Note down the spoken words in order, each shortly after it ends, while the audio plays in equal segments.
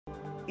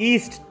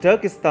East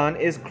Turkestan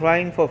is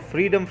crying for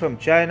freedom from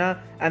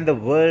China, and the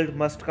world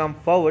must come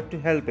forward to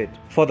help it.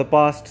 For the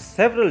past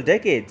several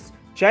decades,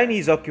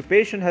 Chinese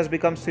occupation has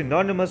become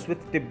synonymous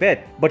with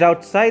Tibet, but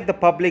outside the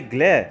public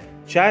glare,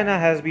 China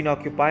has been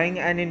occupying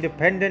an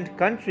independent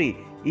country,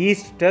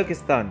 East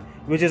Turkestan,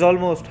 which is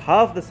almost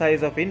half the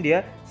size of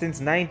India since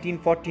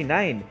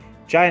 1949.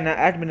 China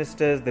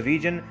administers the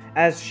region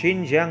as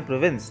Xinjiang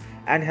province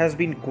and has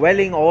been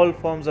quelling all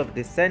forms of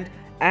dissent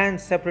and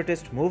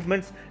separatist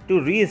movements to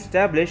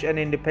re-establish an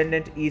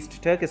independent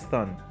East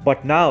Turkestan.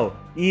 But now,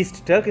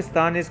 East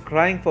Turkestan is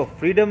crying for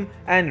freedom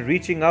and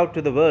reaching out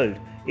to the world,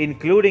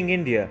 including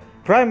India.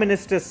 Prime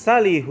Minister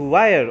Salih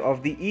Huayr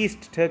of the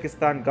East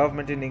Turkestan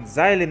government in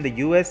exile in the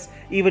US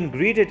even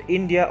greeted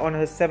India on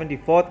her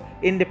 74th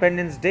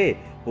Independence Day.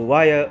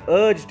 Huayr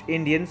urged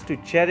Indians to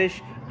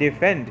cherish,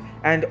 defend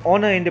and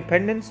honor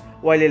independence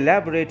while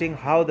elaborating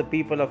how the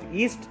people of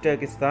East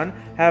Turkestan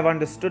have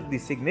understood the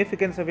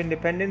significance of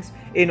independence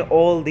in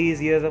all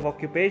these years of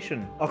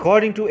occupation.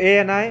 According to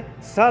ANI,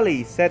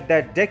 Salih said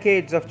that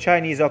decades of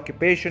Chinese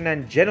occupation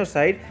and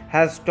genocide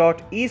has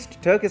taught East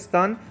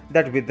Turkestan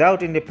that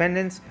without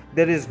independence,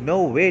 there is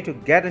no way to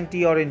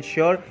guarantee or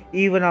ensure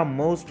even our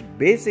most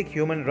basic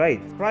human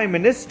rights. Prime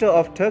Minister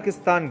of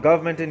Turkestan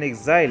government in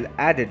exile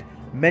added,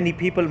 "Many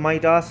people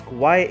might ask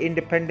why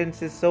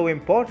independence is so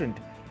important.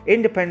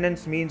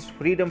 Independence means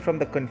freedom from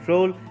the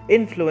control,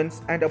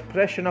 influence and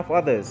oppression of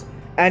others.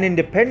 An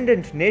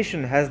independent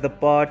nation has the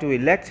power to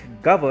elect,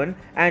 govern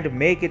and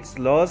make its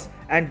laws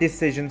and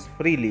decisions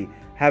freely.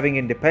 Having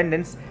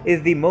independence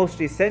is the most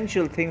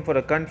essential thing for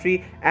a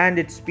country and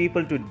its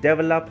people to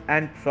develop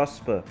and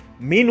prosper."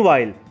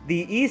 Meanwhile,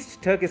 the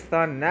East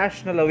Turkestan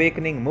National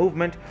Awakening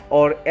Movement,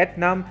 or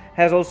ETNAM,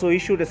 has also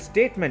issued a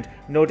statement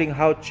noting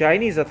how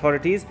Chinese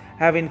authorities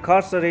have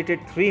incarcerated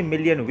 3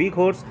 million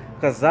Uyghurs,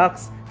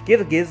 Kazakhs,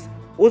 Kyrgyz,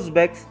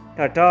 Uzbeks,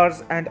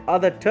 Tatars and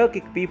other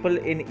Turkic people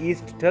in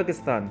East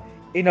Turkestan.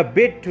 In a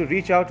bid to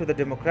reach out to the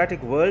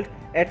democratic world,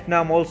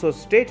 ETNAM also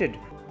stated,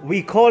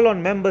 "We call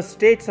on member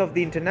states of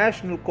the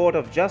International Court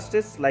of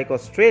Justice like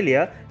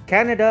Australia,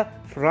 Canada,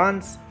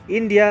 France,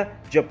 India,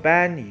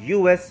 Japan,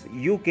 US,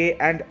 UK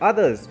and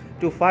others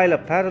to file a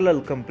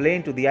parallel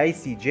complaint to the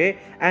ICJ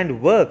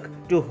and work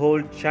to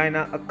hold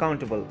China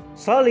accountable."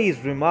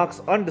 Salih's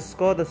remarks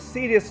underscore the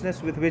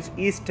seriousness with which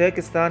East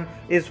Turkestan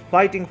is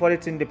fighting for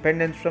its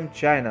independence from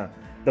China.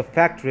 The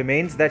fact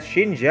remains that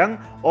Xinjiang,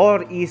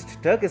 or East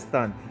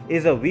Turkestan,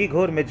 is a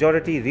Uyghur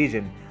majority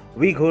region.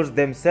 Uyghurs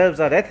themselves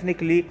are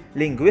ethnically,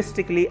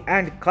 linguistically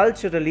and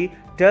culturally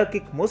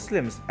Turkic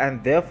Muslims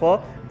and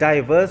therefore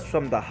diverse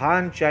from the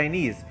Han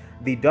Chinese,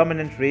 the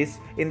dominant race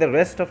in the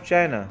rest of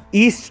China.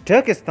 East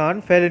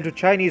Turkestan fell into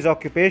Chinese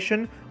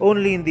occupation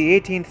only in the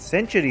 18th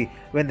century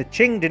when the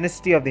Qing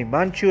dynasty of the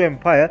Manchu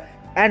Empire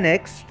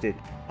annexed it.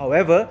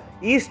 However,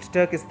 East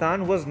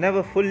Turkestan was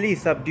never fully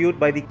subdued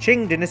by the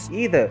Qing dynasty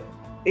either.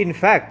 In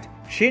fact,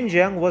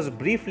 Xinjiang was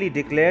briefly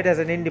declared as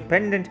an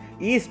independent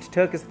East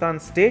Turkestan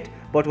state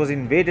but was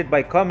invaded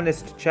by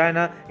Communist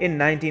China in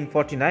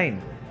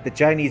 1949. The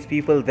Chinese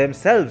people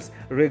themselves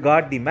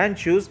regard the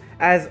Manchus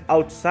as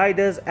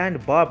outsiders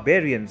and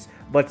barbarians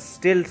but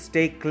still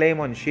stake claim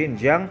on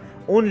Xinjiang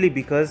only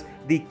because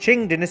the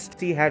Qing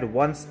dynasty had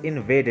once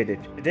invaded it.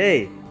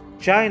 Today,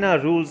 China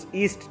rules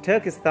East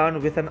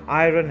Turkestan with an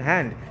iron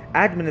hand,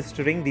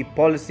 administering the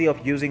policy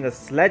of using a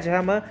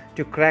sledgehammer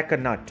to crack a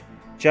nut.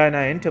 China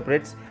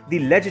interprets the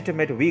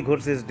legitimate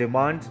Uyghurs'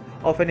 demands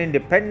of an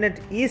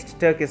independent East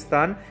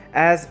Turkestan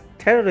as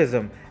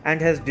terrorism and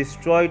has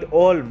destroyed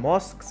all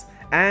mosques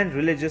and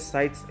religious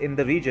sites in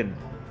the region.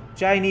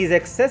 Chinese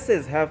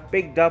excesses have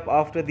picked up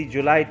after the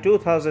July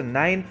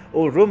 2009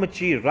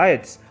 Urumqi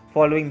riots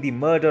following the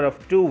murder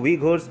of 2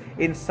 Uyghurs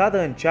in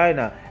southern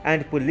China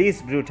and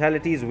police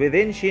brutalities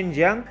within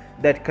Xinjiang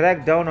that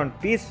cracked down on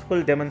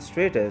peaceful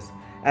demonstrators.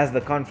 As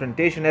the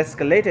confrontation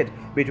escalated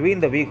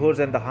between the Uyghurs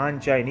and the Han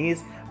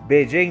Chinese,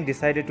 Beijing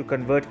decided to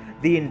convert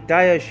the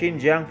entire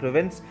Xinjiang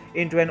province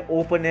into an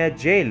open-air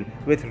jail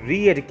with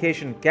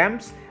re-education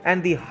camps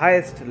and the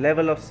highest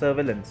level of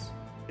surveillance.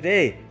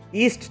 Today,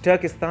 East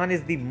Turkestan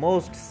is the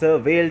most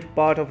surveilled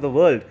part of the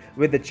world,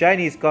 with the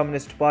Chinese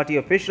Communist Party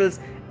officials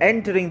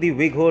entering the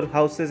Uyghur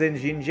houses in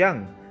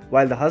Xinjiang.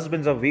 While the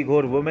husbands of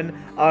Uyghur women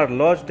are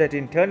lodged at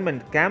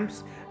internment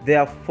camps, they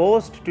are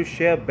forced to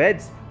share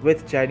beds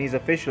with Chinese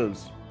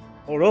officials.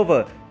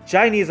 Moreover,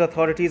 Chinese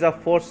authorities are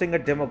forcing a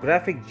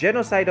demographic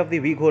genocide of the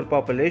Uyghur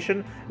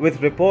population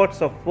with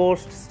reports of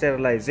forced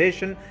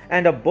sterilization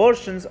and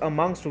abortions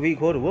amongst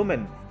Uyghur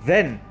women.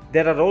 Then,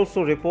 there are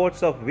also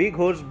reports of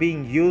Uyghurs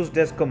being used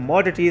as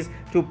commodities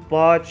to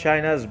power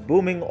China's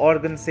booming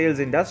organ sales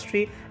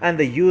industry and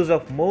the use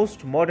of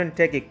most modern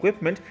tech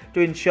equipment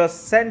to ensure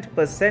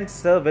cent%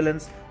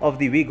 surveillance of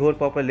the Uyghur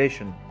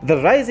population.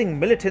 The rising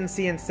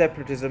militancy and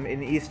separatism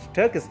in East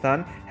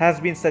Turkestan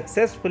has been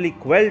successfully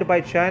quelled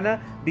by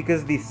China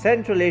because the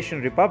Central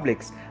Asian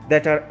republics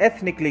that are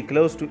ethnically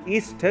close to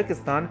East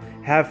Turkestan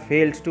have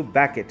failed to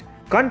back it.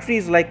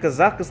 Countries like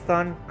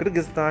Kazakhstan,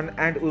 Kyrgyzstan,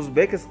 and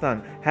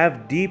Uzbekistan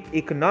have deep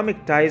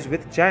economic ties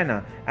with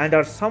China and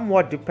are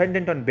somewhat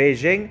dependent on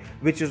Beijing,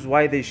 which is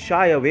why they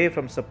shy away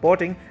from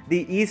supporting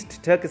the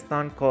East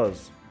Turkestan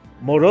cause.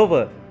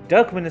 Moreover,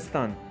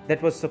 Turkmenistan,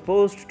 that was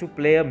supposed to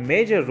play a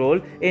major role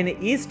in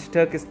East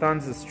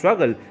Turkestan's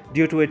struggle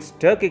due to its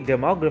Turkic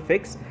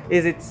demographics,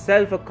 is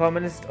itself a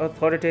communist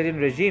authoritarian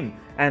regime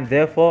and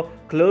therefore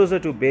closer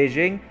to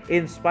Beijing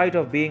in spite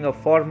of being a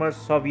former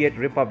Soviet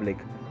republic.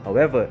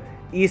 However,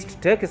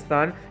 East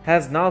Turkestan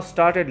has now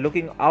started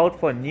looking out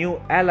for new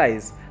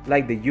allies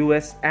like the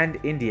US and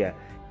India.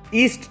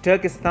 East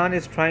Turkestan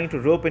is trying to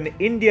rope in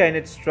India in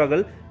its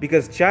struggle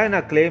because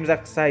China claims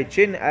Aksai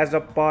Chin as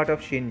a part of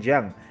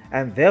Xinjiang,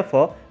 and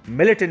therefore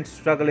militant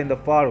struggle in the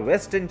far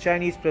western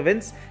Chinese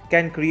province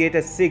can create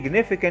a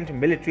significant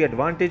military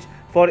advantage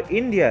for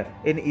India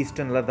in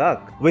eastern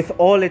Ladakh. With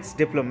all its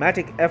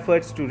diplomatic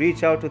efforts to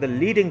reach out to the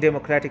leading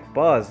democratic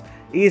powers,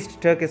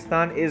 East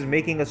Turkestan is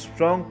making a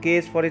strong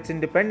case for its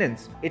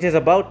independence. It is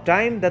about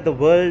time that the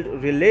world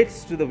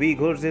relates to the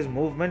Uyghurs'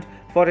 movement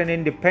for an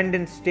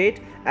independent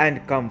state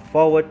and come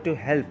forward to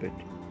help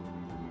it.